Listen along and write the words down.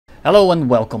Hello and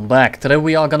welcome back. Today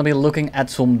we are going to be looking at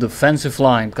some defensive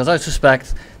line, because I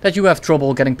suspect that you have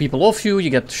trouble getting people off you, you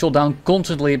get shot down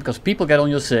constantly because people get on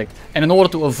your sick. And in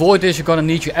order to avoid this, you're going to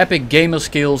need your epic gamer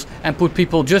skills and put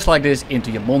people just like this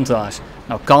into your montage.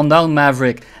 Now calm down,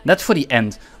 Maverick, that's for the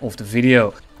end of the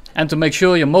video. And to make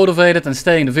sure you're motivated and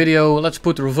stay in the video, let's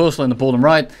put the reversal in the bottom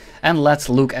right and let's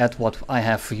look at what I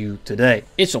have for you today.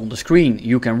 It's on the screen,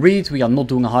 you can read. We are not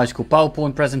doing a high school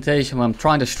PowerPoint presentation where I'm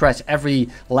trying to stretch every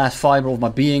last fiber of my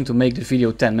being to make the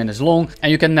video 10 minutes long,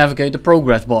 and you can navigate the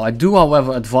progress bar. I do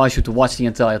however advise you to watch the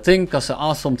entire thing, because there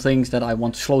are some things that I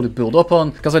want to slowly build up on,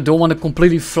 because I don't want to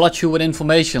completely flood you with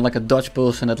information like a Dutch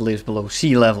person that lives below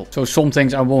sea level. So some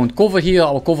things I won't cover here,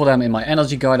 I'll cover them in my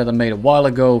energy guide that I made a while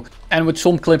ago. And with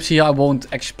some clips here I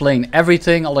won't explain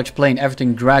everything, I'll explain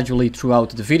everything gradually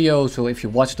throughout the video. So if you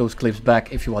watch those clips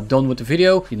back, if you are done with the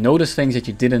video, you notice things that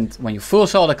you didn't when you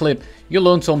first saw the clip, you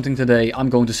learned something today, I'm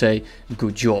going to say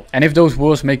good job. And if those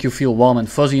words make you feel warm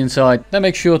and fuzzy inside, then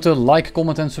make sure to like,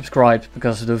 comment and subscribe,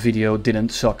 because the video didn't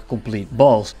suck complete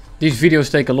balls. These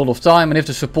videos take a lot of time, and if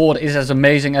the support is as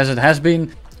amazing as it has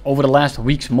been over the last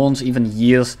weeks, months, even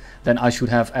years, then I should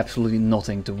have absolutely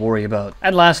nothing to worry about.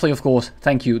 And lastly, of course,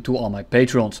 thank you to all my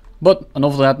patrons. But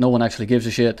enough of that, no one actually gives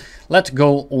a shit. Let's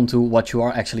go on to what you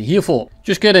are actually here for.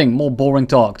 Just kidding, more boring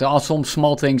talk. There are some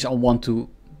small things I want to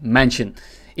mention.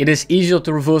 It is easier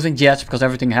to reverse in jets because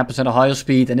everything happens at a higher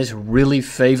speed, and this really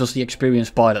favors the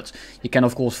experienced pilots. You can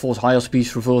of course force higher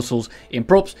speed reversals in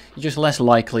props, you're just less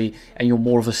likely and you're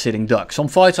more of a sitting duck. Some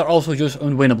fights are also just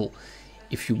unwinnable.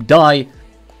 If you die,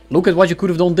 look at what you could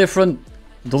have done different.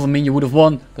 Doesn't mean you would have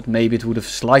won, but maybe it would have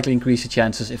slightly increased the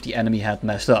chances if the enemy had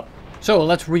messed up. So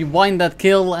let's rewind that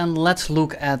kill and let's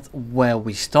look at where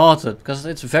we started, because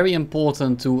it's very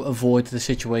important to avoid the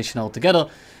situation altogether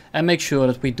and make sure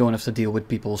that we don't have to deal with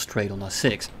people straight on our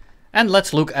six. And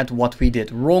let's look at what we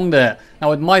did wrong there.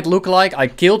 Now it might look like I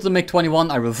killed the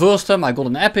MiG-21, I reversed them, I got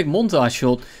an epic montage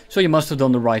shot, so you must have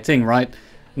done the right thing, right?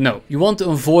 No, you want to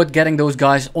avoid getting those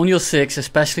guys on your six,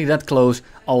 especially that close,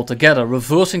 altogether.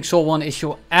 Reversing someone is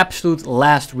your absolute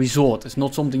last resort. It's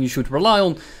not something you should rely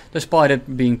on, despite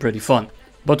it being pretty fun.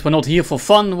 But we're not here for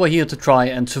fun, we're here to try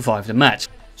and survive the match.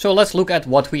 So let's look at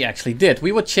what we actually did.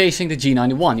 We were chasing the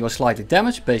G91, he was slightly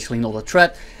damaged, basically not a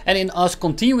threat. And in us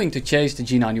continuing to chase the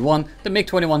G91, the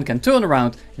MiG-21 can turn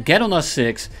around, get on our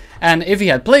 6. And if he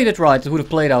had played it right, it would have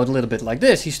played out a little bit like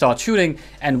this. He starts shooting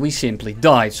and we simply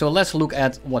died. So let's look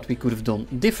at what we could have done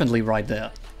differently right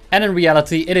there. And in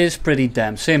reality, it is pretty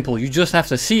damn simple. You just have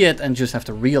to see it and just have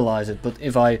to realize it. But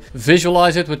if I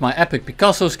visualize it with my epic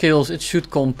Picasso skills, it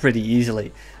should come pretty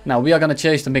easily. Now we are going to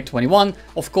chase the MiG-21.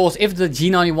 Of course, if the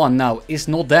G91 now is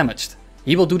not damaged,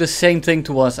 he will do the same thing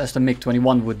to us as the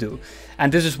MiG-21 would do.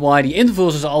 And this is why the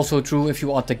inverse is also true. If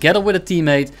you are together with a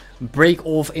teammate, break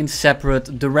off in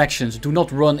separate directions. Do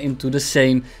not run into the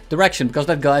same direction, because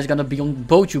that guy is going to be on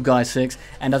both you guys' 6,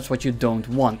 and that's what you don't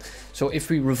want. So if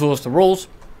we reverse the roles,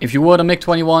 if you were the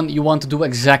MiG-21, you want to do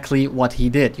exactly what he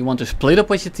did. You want to split up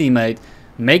with your teammate,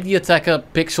 make the attacker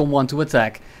pick someone to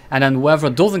attack, and then whoever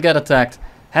doesn't get attacked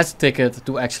has a ticket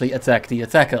to actually attack the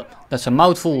attacker. That's a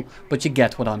mouthful, but you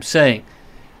get what I'm saying.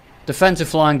 Defensive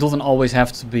flying doesn't always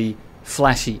have to be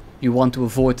flashy. You want to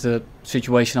avoid the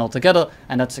situation altogether,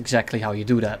 and that's exactly how you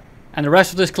do that. And the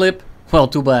rest of this clip, well,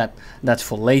 too bad. That's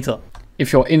for later.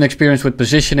 If you're inexperienced with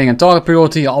positioning and target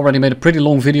priority, I already made a pretty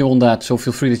long video on that, so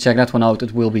feel free to check that one out.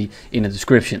 It will be in the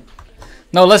description.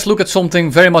 Now let's look at something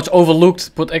very much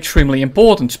overlooked but extremely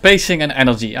important: spacing and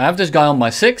energy. I have this guy on my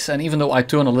 6, and even though I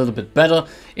turn a little bit better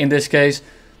in this case,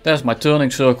 there's my turning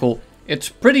circle. It's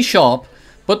pretty sharp,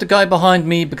 but the guy behind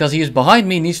me, because he is behind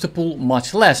me, needs to pull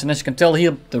much less. And as you can tell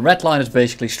here, the red line is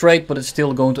basically straight, but it's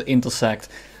still going to intersect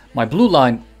my blue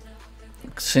line.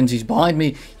 Since he's behind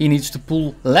me, he needs to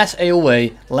pull less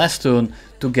AOA, less turn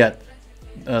to get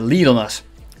lead on us.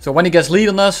 So when he gets lead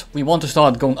on us, we want to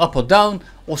start going up or down,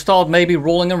 or start maybe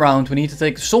rolling around. We need to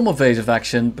take some evasive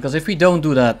action, because if we don't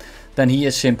do that, then he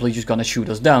is simply just gonna shoot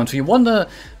us down. So you want to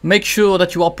make sure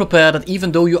that you are prepared that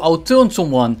even though you outturn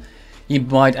someone, he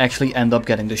might actually end up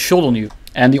getting the shot on you.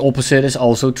 And the opposite is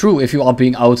also true. If you are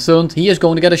being outturned, he is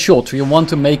going to get a shot. So you want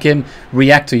to make him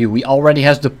react to you. He already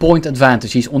has the point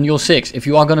advantage. He's on your 6. If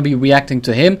you are going to be reacting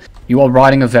to him, you are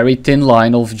riding a very thin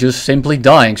line of just simply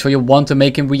dying. So you want to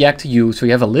make him react to you. So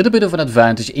you have a little bit of an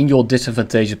advantage in your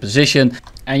disadvantageous position.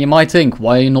 And you might think,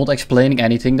 why are you not explaining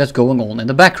anything that's going on in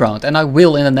the background? And I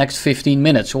will in the next 15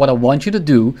 minutes. So what I want you to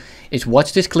do is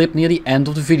watch this clip near the end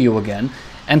of the video again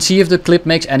and see if the clip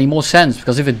makes any more sense.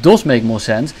 Because if it does make more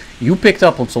sense, you picked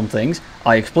up on some things,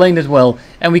 I explained it well,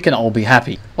 and we can all be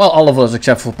happy. Well, all of us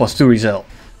except for Pasturizel.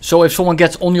 So if someone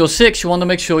gets on your 6, you want to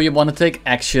make sure you want to take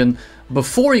action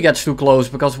before he gets too close,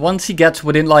 because once he gets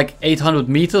within like 800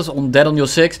 meters on dead on your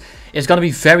 6, it's going to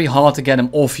be very hard to get him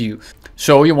off you.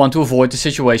 So you want to avoid the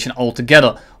situation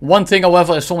altogether. One thing,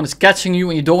 however, if someone is catching you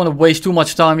and you don't want to waste too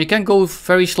much time, you can go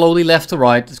very slowly left to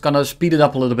right. It's going to speed it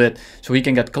up a little bit so he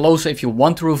can get closer if you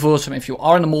want to reverse him, if you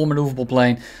are in a more maneuverable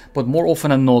plane. But more often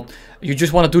than not, you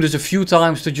just want to do this a few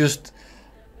times to just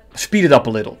speed it up a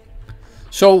little.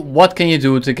 So what can you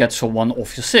do to get someone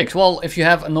off your 6? Well, if you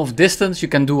have enough distance, you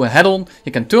can do a head-on,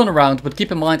 you can turn around, but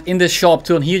keep in mind, in this sharp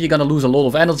turn here, you're going to lose a lot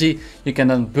of energy. You can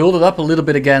then build it up a little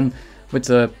bit again with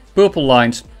the purple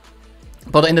lines.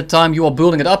 But in the time you are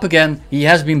building it up again, he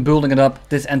has been building it up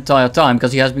this entire time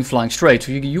because he has been flying straight.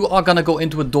 So you are going to go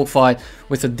into a dogfight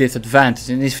with a disadvantage.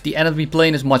 And if the enemy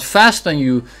plane is much faster than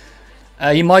you,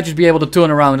 he might just be able to turn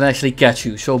around and actually catch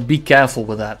you. So be careful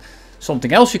with that.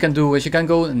 Something else you can do is you can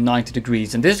go 90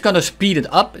 degrees, and this is going to speed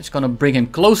it up. It's going to bring him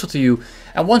closer to you,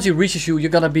 and once he reaches you,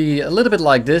 you're going to be a little bit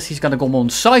like this. He's going to come on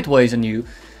sideways on you,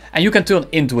 and you can turn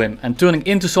into him, and turning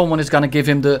into someone is going to give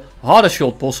him the hardest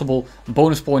shot possible.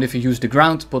 Bonus point if you use the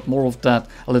ground, but more of that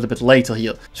a little bit later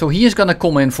here. So he is going to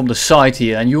come in from the side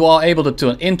here, and you are able to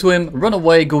turn into him, run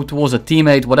away, go towards a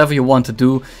teammate, whatever you want to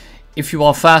do. If you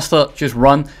are faster, just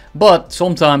run, but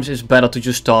sometimes it's better to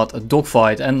just start a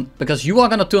dogfight. And because you are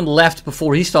going to turn left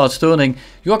before he starts turning,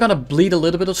 you are going to bleed a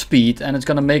little bit of speed, and it's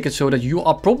going to make it so that you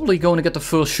are probably going to get the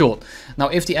first shot. Now,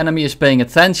 if the enemy is paying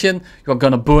attention, you are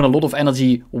going to burn a lot of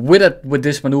energy with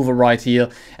this maneuver right here,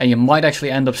 and you might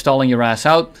actually end up stalling your ass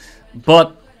out,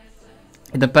 but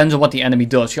it depends on what the enemy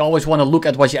does. You always want to look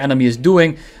at what your enemy is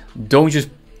doing. Don't just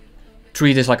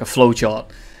treat this like a flowchart.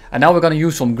 And now we're going to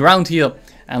use some ground here.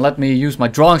 And let me use my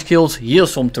drawing skills,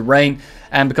 here's some terrain,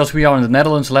 and because we are in the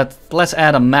Netherlands, let's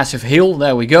add a massive hill,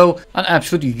 there we go, an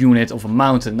absolute unit of a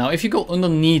mountain. Now if you go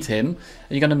underneath him,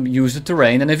 you're going to use the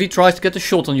terrain, and if he tries to get a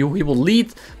shot on you, he will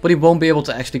lead, but he won't be able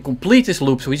to actually complete his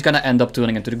loop, so he's going to end up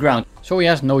turning into the ground. So he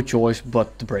has no choice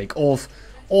but to break off,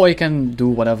 or he can do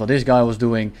whatever this guy was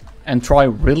doing, and try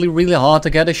really hard to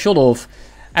get a shot off,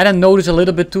 and then notice a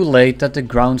little bit too late that the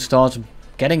ground starts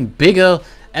getting bigger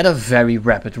at a very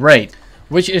rapid rate.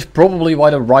 Which is probably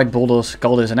why the Wright brothers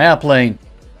call this an airplane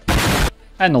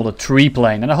and not a tree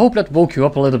plane. And I hope that woke you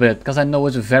up a little bit, because I know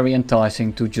it's very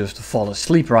enticing to just fall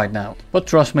asleep right now. But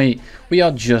trust me, we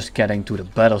are just getting to the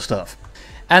better stuff.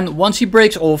 And once he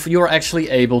breaks off, you're actually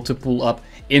able to pull up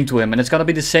into him. And it's gonna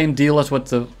be the same deal as with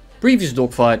the previous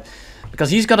dogfight, because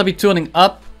he's gonna be turning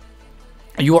up.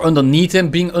 You are underneath him.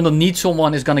 Being underneath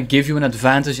someone is going to give you an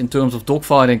advantage in terms of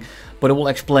dogfighting, but I will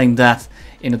explain that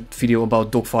in a video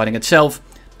about dogfighting itself,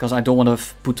 because I don't want to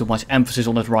put too much emphasis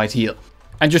on it right here.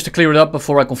 And just to clear it up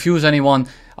before I confuse anyone,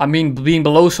 I mean being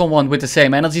below someone with the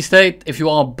same energy state. If you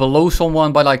are below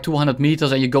someone by like 200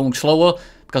 meters and you're going slower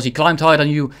because he climbed higher than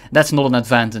you, that's not an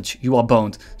advantage. You are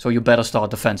boned, so you better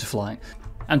start defensive flying.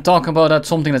 And talking about that,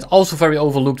 something that's also very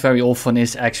overlooked very often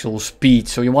is actual speed.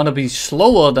 So you want to be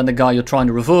slower than the guy you're trying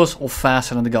to reverse, or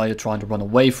faster than the guy you're trying to run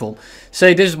away from.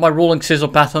 Say this is my rolling scissor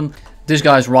pattern. This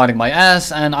guy is riding my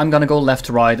ass and I'm gonna go left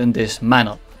to right in this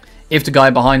manner. If the guy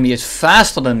behind me is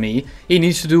faster than me, he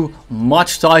needs to do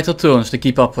much tighter turns to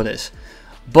keep up with this.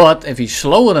 But if he's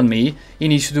slower than me, he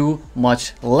needs to do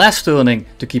much less turning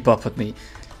to keep up with me.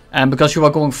 And because you are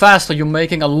going faster, you're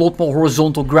making a lot more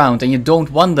horizontal ground, and you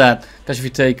don't want that, because if you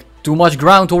take too much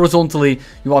ground horizontally,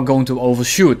 you are going to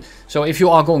overshoot. So if you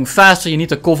are going faster, you need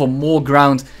to cover more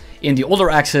ground in the other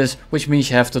axis, which means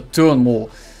you have to turn more.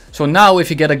 So now if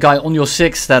you get a guy on your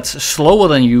 6 that's slower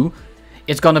than you,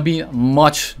 it's gonna be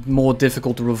much more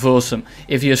difficult to reverse him.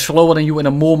 If he is slower than you in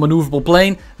a more maneuverable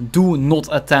plane, do not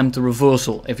attempt the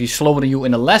reversal. If he's slower than you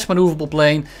in a less maneuverable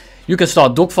plane, you can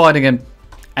start dogfighting him.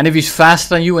 And if he's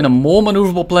faster than you in a more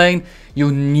maneuverable plane,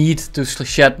 you need to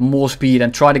shed more speed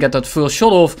and try to get that first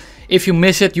shot off. If you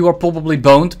miss it, you are probably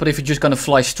boned, but if you're just gonna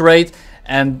fly straight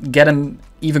and get him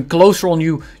even closer on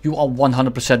you, you are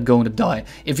 100% going to die.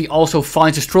 If he also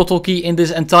finds his throttle key in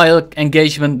this entire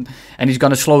engagement and he's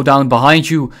gonna slow down behind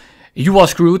you, you are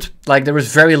screwed. Like, there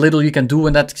is very little you can do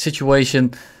in that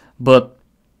situation, but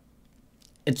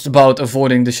it's about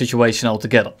avoiding the situation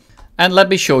altogether. And let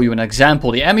me show you an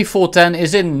example. The ME410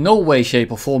 is in no way,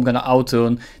 shape or form going to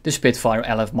outturn the Spitfire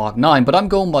LF Mark 9, but I'm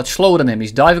going much slower than him.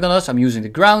 He's diving on us, I'm using the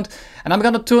ground, and I'm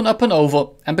going to turn up and over.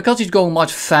 And because he's going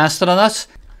much faster than us,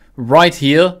 right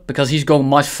here, because he's going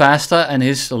much faster and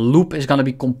his loop is going to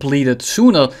be completed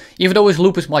sooner, even though his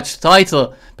loop is much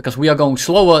tighter, because we are going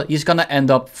slower, he's going to end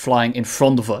up flying in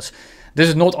front of us. This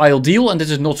is not ideal, and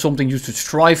this is not something you should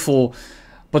strive for.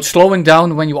 But slowing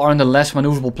down when you are in the less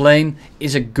maneuverable plane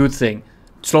is a good thing.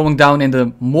 Slowing down in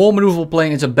the more maneuverable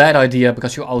plane is a bad idea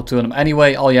because you outturn him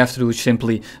anyway. All you have to do is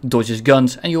simply dodge his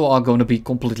guns and you are going to be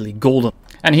completely golden.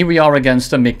 And here we are against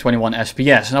the MiG-21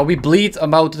 SPS. Now we bleed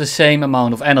about the same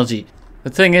amount of energy. The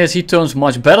thing is, he turns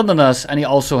much better than us and he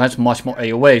also has much more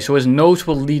AOA, so his nose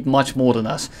will lead much more than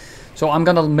us. So I'm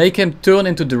gonna make him turn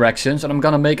into directions and I'm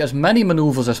gonna make as many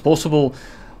maneuvers as possible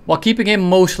while keeping him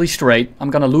mostly straight. I'm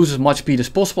gonna lose as much speed as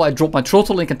possible. I drop my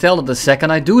throttle and you can tell that the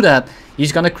second I do that,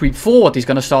 he's gonna creep forward, he's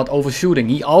gonna start overshooting.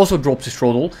 He also drops his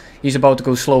throttle, he's about to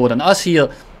go slower than us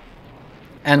here.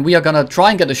 And we are gonna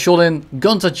try and get a shot in.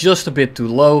 Guns are just a bit too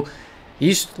low.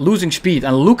 He's losing speed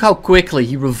and look how quickly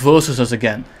he reverses us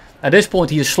again. At this point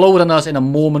he is slower than us in a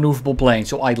more maneuverable plane,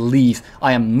 so I leave.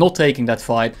 I am not taking that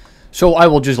fight, so I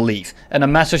will just leave. And a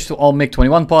message to all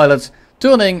MiG-21 pilots,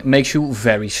 turning makes you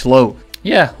very slow.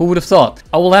 Yeah, who would have thought?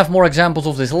 I will have more examples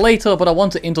of this later, but I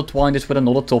want to intertwine this with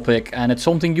another topic, and it's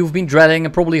something you've been dreading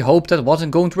and probably hoped that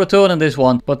wasn't going to return in this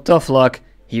one, but tough luck,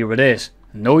 here it is.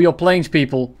 Know your planes,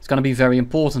 people. It's gonna be very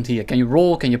important here. Can you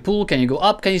roll? Can you pull? Can you go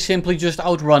up? Can you simply just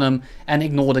outrun him and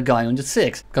ignore the guy on the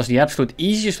 6? Because the absolute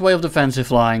easiest way of defensive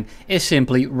flying is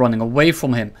simply running away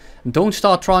from him. Don't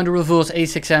start trying to reverse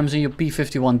A6Ms in your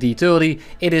P-51 D30.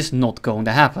 It is not going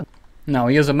to happen. Now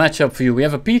here's a matchup for you. We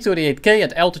have a P-38K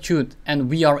at altitude and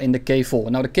we are in the K4.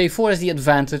 Now the K4 has the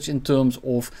advantage in terms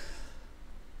of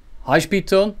high speed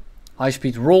turn, high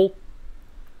speed roll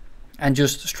and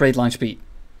just straight line speed.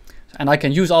 And I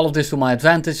can use all of this to my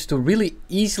advantage to really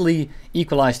easily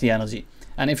equalize the energy.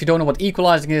 And if you don't know what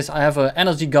equalizing is, I have an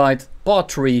energy guide part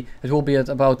 3. It will be at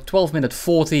about 12 minutes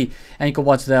 40 and you can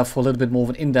watch there for a little bit more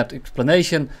of an in-depth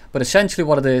explanation. But essentially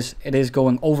what it is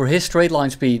going over his straight line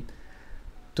speed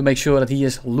to make sure that he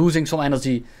is losing some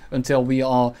energy until we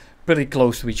are pretty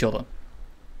close to each other.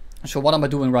 So what am I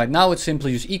doing right now? It's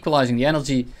simply just equalizing the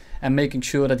energy and making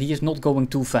sure that he is not going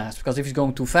too fast. Because if he's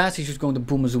going too fast, he's just going to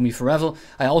boom-a-zoom me forever.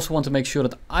 I also want to make sure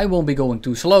that I won't be going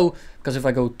too slow. Because if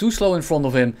I go too slow in front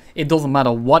of him, it doesn't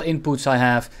matter what inputs I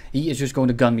have. He is just going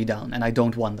to gun me down. And I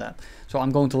don't want that. So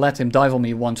I'm going to let him dive on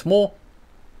me once more.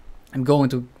 I'm going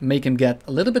to make him get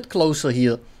a little bit closer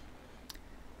here.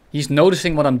 He's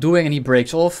noticing what I'm doing and he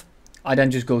breaks off. I then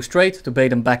just go straight to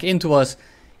bait him back into us.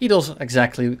 He does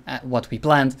exactly what we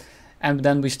planned. And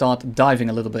then we start diving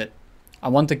a little bit. I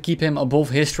want to keep him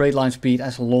above his straight line speed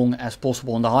as long as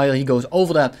possible. And the higher he goes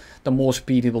over that, the more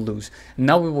speed he will lose.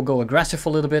 Now we will go aggressive for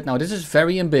a little bit. Now this is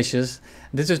very ambitious.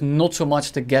 This is not so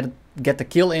much to get the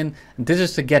kill in. This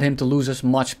is to get him to lose as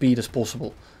much speed as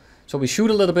possible. So we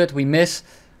shoot a little bit, we miss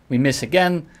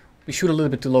again. We shoot a little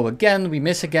bit too low again, we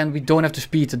miss again. We don't have the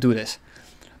speed to do this.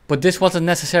 But this wasn't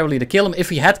necessarily to kill him.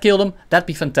 If we had killed him, that'd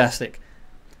be fantastic.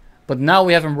 But now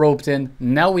we have him roped in,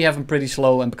 now we have him pretty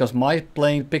slow, and because my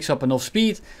plane picks up enough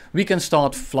speed, we can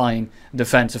start flying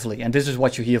defensively. And this is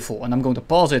what you're here for. And I'm going to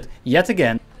pause it yet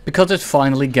again, because it's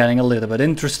finally getting a little bit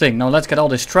interesting. Now let's get all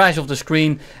this trash off the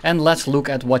screen, and let's look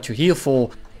at what you're here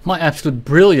for. My absolute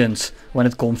brilliance when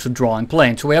it comes to drawing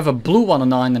planes. So we have a blue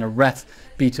 109 and a red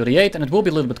P-38, and it will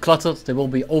be a little bit cluttered. They will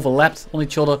be overlapped on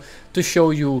each other to show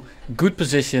you good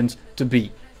positions to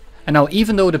be. And now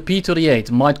even though the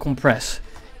P-38 might compress,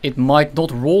 it might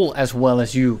not roll as well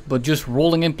as you, but just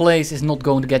rolling in place is not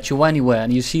going to get you anywhere,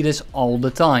 and you see this all the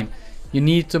time. You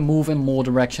need to move in more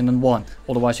direction than one,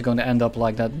 otherwise you're going to end up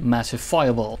like that massive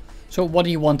fireball. So what do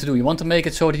you want to do? You want to make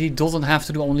it so that he doesn't have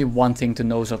to do only one thing to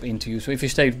nose up into you. So if you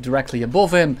stay directly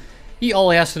above him, all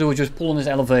he has to do is just pull on his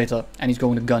elevator and he's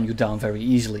going to gun you down very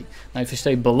easily. Now if you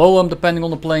stay below him, depending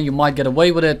on the plane, you might get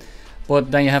away with it,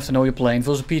 but then you have to know your plane.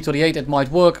 For the P-38 it might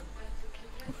work.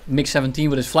 MiG-17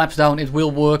 with his flaps down, it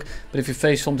will work, but if you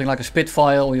face something like a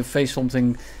Spitfire or you face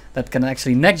something that can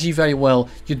actually NEC-G very well,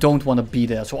 you don't want to be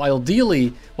there. So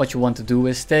ideally what you want to do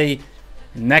is stay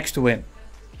next to him.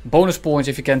 Bonus points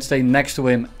if you can stay next to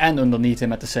him and underneath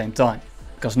him at the same time.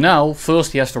 Because now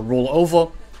first he has to roll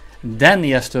over, then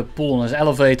he has to pull on his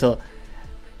elevator,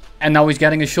 and now he's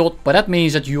getting a shot, but that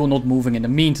means that you're not moving in the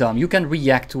meantime. You can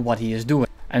react to what he is doing.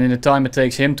 And in the time it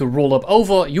takes him to roll up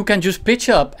over, you can just pitch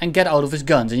up and get out of his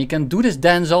guns. And you can do this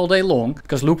dance all day long,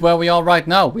 because look where we are right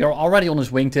now. We are already on his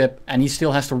wingtip and he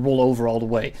still has to roll over all the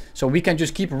way. So we can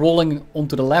just keep rolling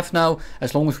onto the left now,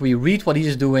 as long as we read what he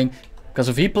is doing. Because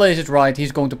if he plays it right,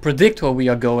 he's going to predict where we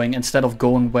are going instead of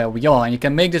going where we are. And you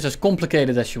can make this as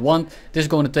complicated as you want. This is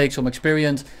going to take some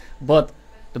experience, but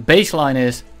the baseline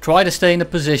is try to stay in a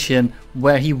position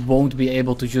where he won't be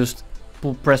able to just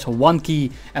press one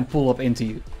key and pull up into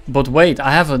you. But wait,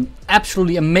 I have an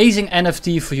absolutely amazing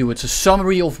NFT for you. It's a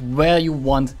summary of where you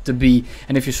want to be.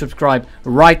 And if you subscribe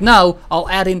right now, I'll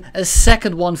add in a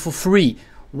second one for free.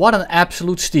 what an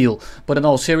absolute steal. But in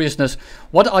all seriousness,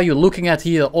 what are you looking at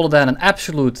here other than an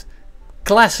absolute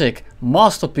classic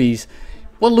masterpiece?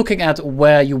 We're looking at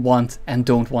where you want and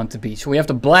don't want to be. So we have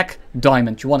the black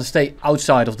diamond, you want to stay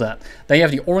outside of that. Then you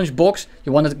have the orange box,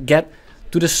 you want to get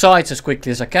to the sides as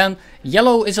quickly as I can.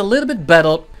 Yellow is a little bit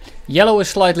better. Yellow is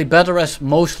slightly better as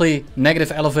mostly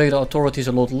negative elevator authority is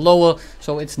a lot lower.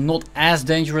 So it's not as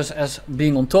dangerous as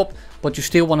being on top, but you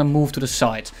still want to move to the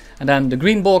sides. And then the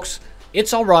green box,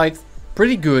 it's alright,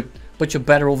 pretty good, but you're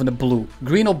better off in the blue.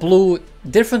 Green or blue,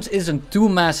 difference isn't too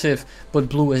massive, but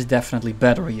blue is definitely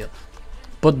better here.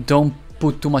 But don't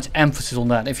put too much emphasis on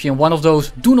that. If you're in one of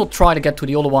those, do not try to get to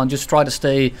the other one, just try to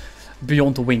stay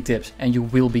beyond the wingtips and you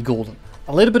will be golden.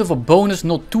 A little bit of a bonus,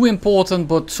 not too important,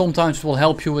 but sometimes it will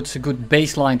help you. It's a good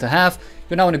baseline to have.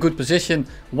 You're now in a good position.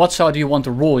 What side do you want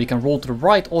to roll? You can roll to the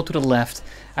right or to the left,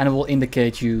 and it will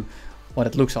indicate you what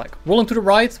it looks like. Rolling to the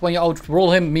right, when you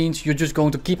outroll him, means you're just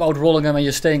going to keep outrolling him and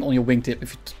you're staying on your wingtip.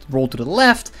 If you roll to the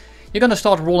left, you're going to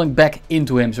start rolling back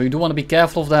into him. So you do want to be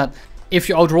careful of that. If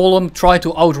you outroll him, try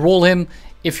to outroll him.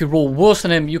 If you roll worse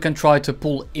than him, you can try to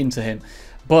pull into him.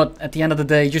 But at the end of the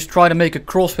day, just try to make a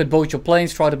cross with both your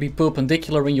planes. Try to be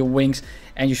perpendicular in your wings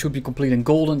and you should be completing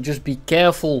golden. Just be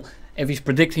careful if he's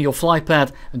predicting your flight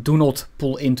path. Do not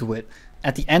pull into it.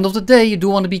 At the end of the day, you do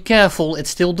want to be careful. It's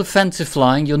still defensive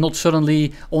flying. You're not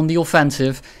suddenly on the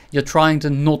offensive. You're trying to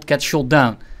not get shot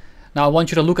down. Now I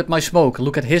want you to look at my smoke,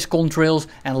 look at his contrails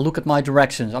and look at my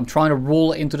directions. I'm trying to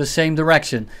roll into the same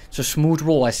direction. It's a smooth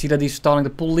roll. I see that he's starting to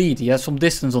pull lead. He has some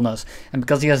distance on us. And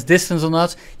because he has distance on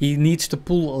us, he needs to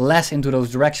pull less into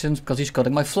those directions because he's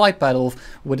cutting my flight path off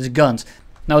with his guns.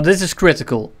 Now this is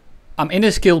critical. I'm in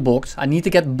his kill box. I need to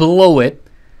get below it.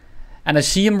 And I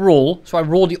see him roll. So I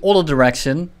roll the other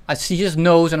direction. I see his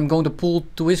nose and I'm going to pull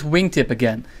to his wingtip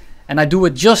again. And I do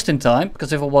it just in time,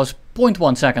 because if it was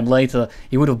 0.1 second later,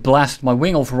 he would have blasted my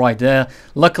wing off right there.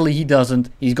 Luckily he doesn't.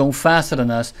 He's going faster than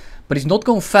us, but he's not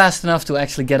going fast enough to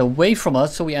actually get away from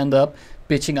us, so we end up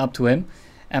pitching up to him.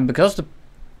 And because the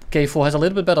K4 has a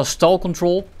little bit better stall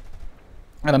control,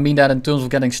 and I mean that in terms of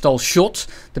getting stall shots,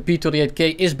 the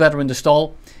P38K is better in the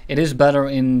stall. It is better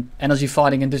in energy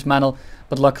fighting in this manner,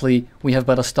 but luckily we have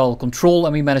better stall control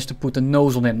and we managed to put the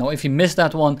nose on him. Now if you miss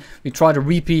that one, we try to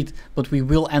repeat, but we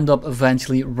will end up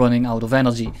eventually running out of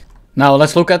energy. Now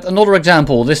let's look at another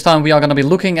example. This time we are going to be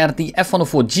looking at the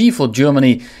F104G for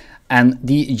Germany and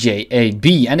the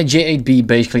J8B. And the J8B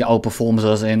basically outperforms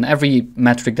us in every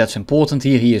metric that's important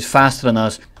here. He is faster than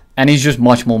us. And he's just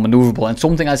much more maneuverable. And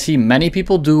something I see many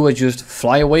people do is just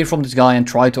fly away from this guy and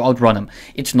try to outrun him.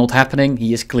 It's not happening.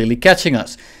 He is clearly catching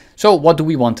us. So what do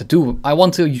we want to do? I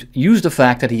want to use the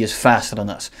fact that he is faster than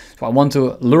us. So I want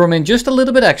to lure him in just a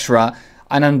little bit extra.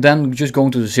 And I'm then just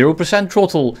going to 0%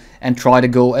 throttle and try to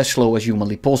go as slow as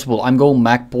humanly possible. I'm going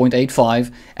Mach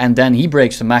 0.85 and then he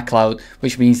breaks the Mach cloud,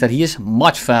 which means that he is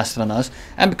much faster than us.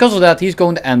 And because of that, he's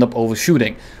going to end up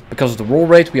overshooting. Because of the roll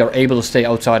rate, we are able to stay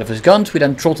outside of his guns. We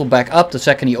then throttle back up the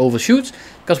second he overshoots,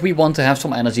 because we want to have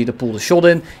some energy to pull the shot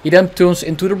in. He then turns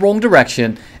into the wrong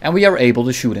direction and we are able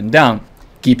to shoot him down.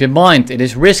 Keep in mind, it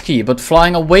is risky, but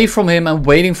flying away from him and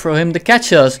waiting for him to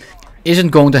catch us isn't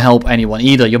going to help anyone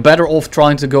either. You're better off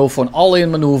trying to go for an all-in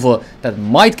maneuver that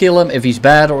might kill him if he's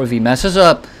bad or if he messes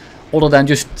up, other than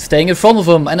just staying in front of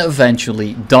him and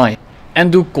eventually die.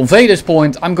 And to convey this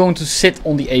point, I'm going to sit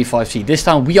on the A5C. This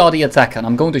time we are the attacker, and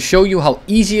I'm going to show you how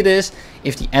easy it is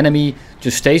if the enemy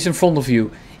just stays in front of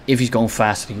you if he's going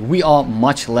faster than you. We are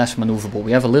much less maneuverable.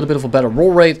 We have a little bit of a better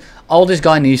roll rate. All this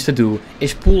guy needs to do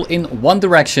is pull in one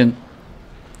direction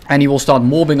and he will start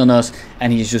mobbing on us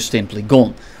and he is just simply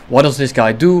gone. What does this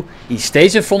guy do? He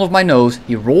stays in front of my nose,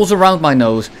 he rolls around my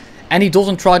nose and he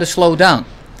doesn't try to slow down.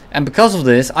 And because of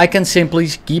this, I can simply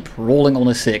keep rolling on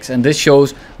a 6. And this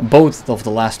shows both of the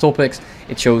last topics.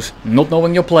 It shows not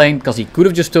knowing your plane, because he could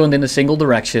have just turned in a single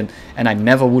direction and I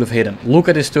never would have hit him. Look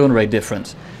at his turn rate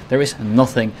difference. There is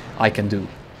nothing I can do.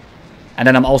 And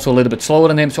then I'm also a little bit slower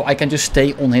than him, so I can just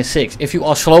stay on his 6. If you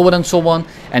are slower than someone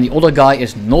and the other guy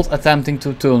is not attempting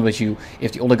to turn with you,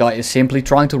 if the other guy is simply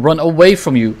trying to run away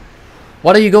from you,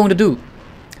 what are you going to do?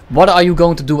 What are you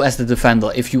going to do as the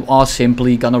defender if you are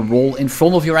simply gonna roll in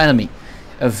front of your enemy?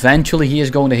 Eventually he is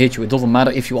going to hit you. It doesn't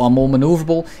matter if you are more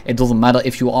maneuverable. It doesn't matter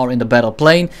if you are in the better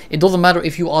plane. It doesn't matter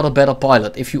if you are the better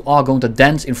pilot. If you are going to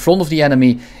dance in front of the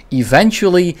enemy,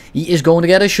 eventually he is going to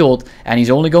get a shot and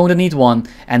he's only going to need one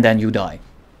and then you die.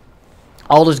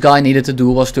 All this guy needed to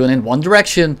do was turn in one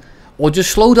direction or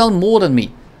just slow down more than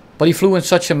me. But he flew in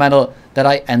such a manner that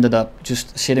I ended up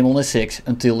just sitting on a 6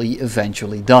 until he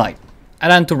eventually died.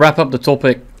 And then to wrap up the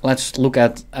topic, let's look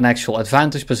at an actual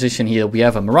advantage position here. We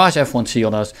have a Mirage F1C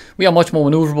on us. We are much more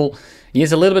maneuverable. He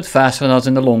is a little bit faster than us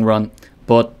in the long run,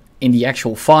 but in the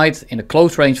actual fight, in a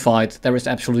close range fight, there is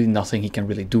absolutely nothing he can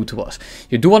really do to us.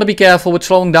 You do want to be careful with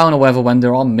slowing down, however, when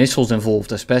there are missiles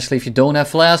involved, especially if you don't have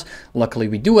flares. Luckily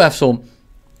we do have some.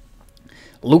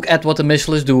 Look at what the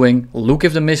missile is doing, look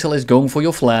if the missile is going for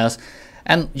your flares,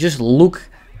 and just look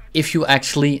if you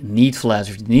actually need flares,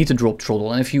 if you need to drop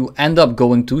throttle, and if you end up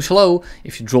going too slow,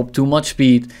 if you drop too much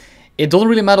speed. It doesn't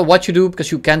really matter what you do,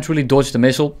 because you can't really dodge the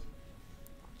missile.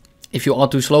 If you are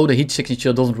too slow, the heat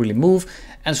signature doesn't really move,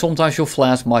 and sometimes your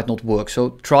flares might not work,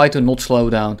 so try to not slow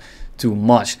down too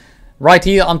much. Right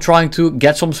here I'm trying to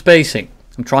get some spacing.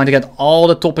 I'm trying to get all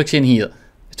the topics in here.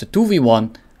 It's a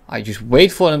 2v1. I just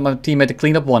wait for my teammate to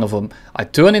clean up one of them. I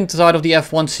turn inside of the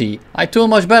F1C. I turn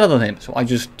much better than him, so I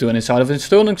just turn inside of his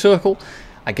turning circle.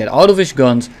 I get out of his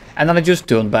guns, and then I just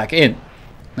turn back in.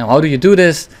 Now how do you do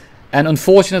this? And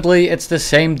unfortunately it's the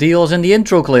same deal as in the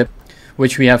intro clip,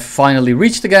 which we have finally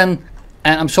reached again.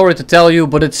 And I'm sorry to tell you,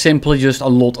 but it's simply just a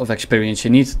lot of experience.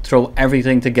 You need to throw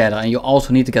everything together, and you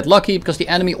also need to get lucky, because the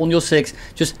enemy on your 6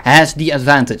 just has the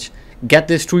advantage. Get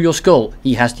this through your skull.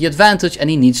 He has the advantage and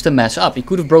he needs to mess up. He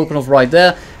could have broken off right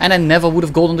there and I never would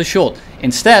have gotten the shot.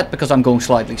 Instead, because I'm going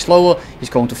slightly slower,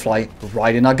 he's going to fly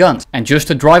right in our guns. And just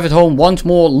to drive it home once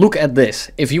more, look at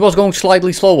this. If he was going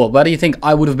slightly slower, where do you think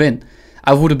I would have been?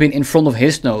 I would have been in front of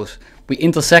his nose. We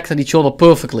intersected each other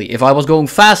perfectly. If I was going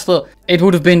faster, it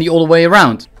would have been the other way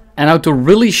around. And now to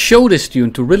really show this to you,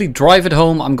 to really drive it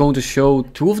home, I'm going to show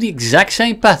two of the exact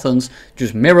same patterns,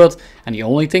 just mirrored, and the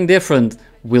only thing different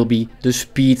will be the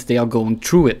speed they are going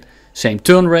through it. Same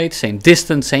turn rate, same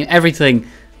distance, same everything,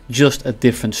 just a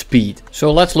different speed.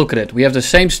 So let's look at it. We have the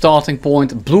same starting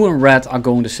point. Blue and red are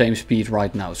going the same speed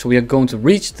right now. So we are going to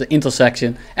reach the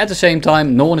intersection at the same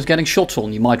time. No one is getting shots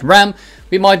on. You might ram,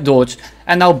 we might dodge,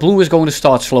 and now blue is going to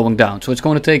start slowing down. So it's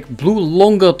going to take blue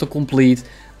longer to complete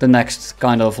the next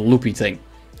kind of loopy thing.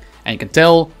 And you can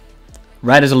tell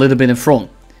red is a little bit in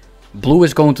front. Blue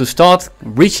is going to start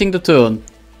reaching the turn.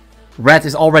 Red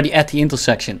is already at the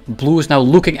intersection. Blue is now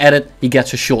looking at it, he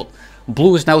gets a shot.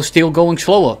 Blue is now still going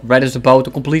slower. Red is about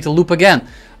to complete the loop again.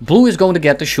 Blue is going to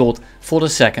get the shot for the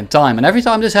second time. And every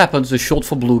time this happens, the shot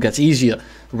for blue gets easier.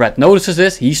 Red notices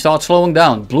this, he starts slowing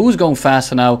down. Blue is going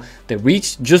faster now. They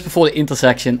reach just before the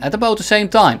intersection at about the same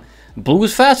time. Blue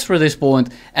is faster at this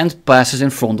point and passes in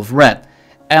front of red.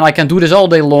 And I can do this all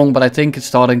day long, but I think it's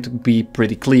starting to be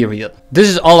pretty clear here. This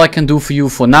is all I can do for you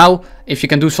for now. If you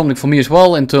can do something for me as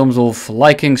well in terms of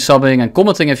liking, subbing and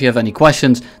commenting if you have any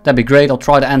questions, that'd be great. I'll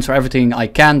try to answer everything I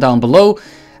can down below.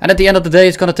 And at the end of the day,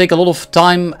 it's going to take a lot of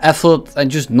time, effort and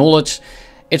just knowledge.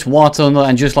 It's War Thunder,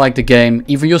 and just like the game,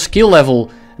 even your skill level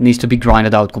needs to be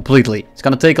grinded out completely. It's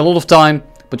going to take a lot of time,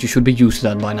 but you should be used to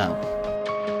that by now.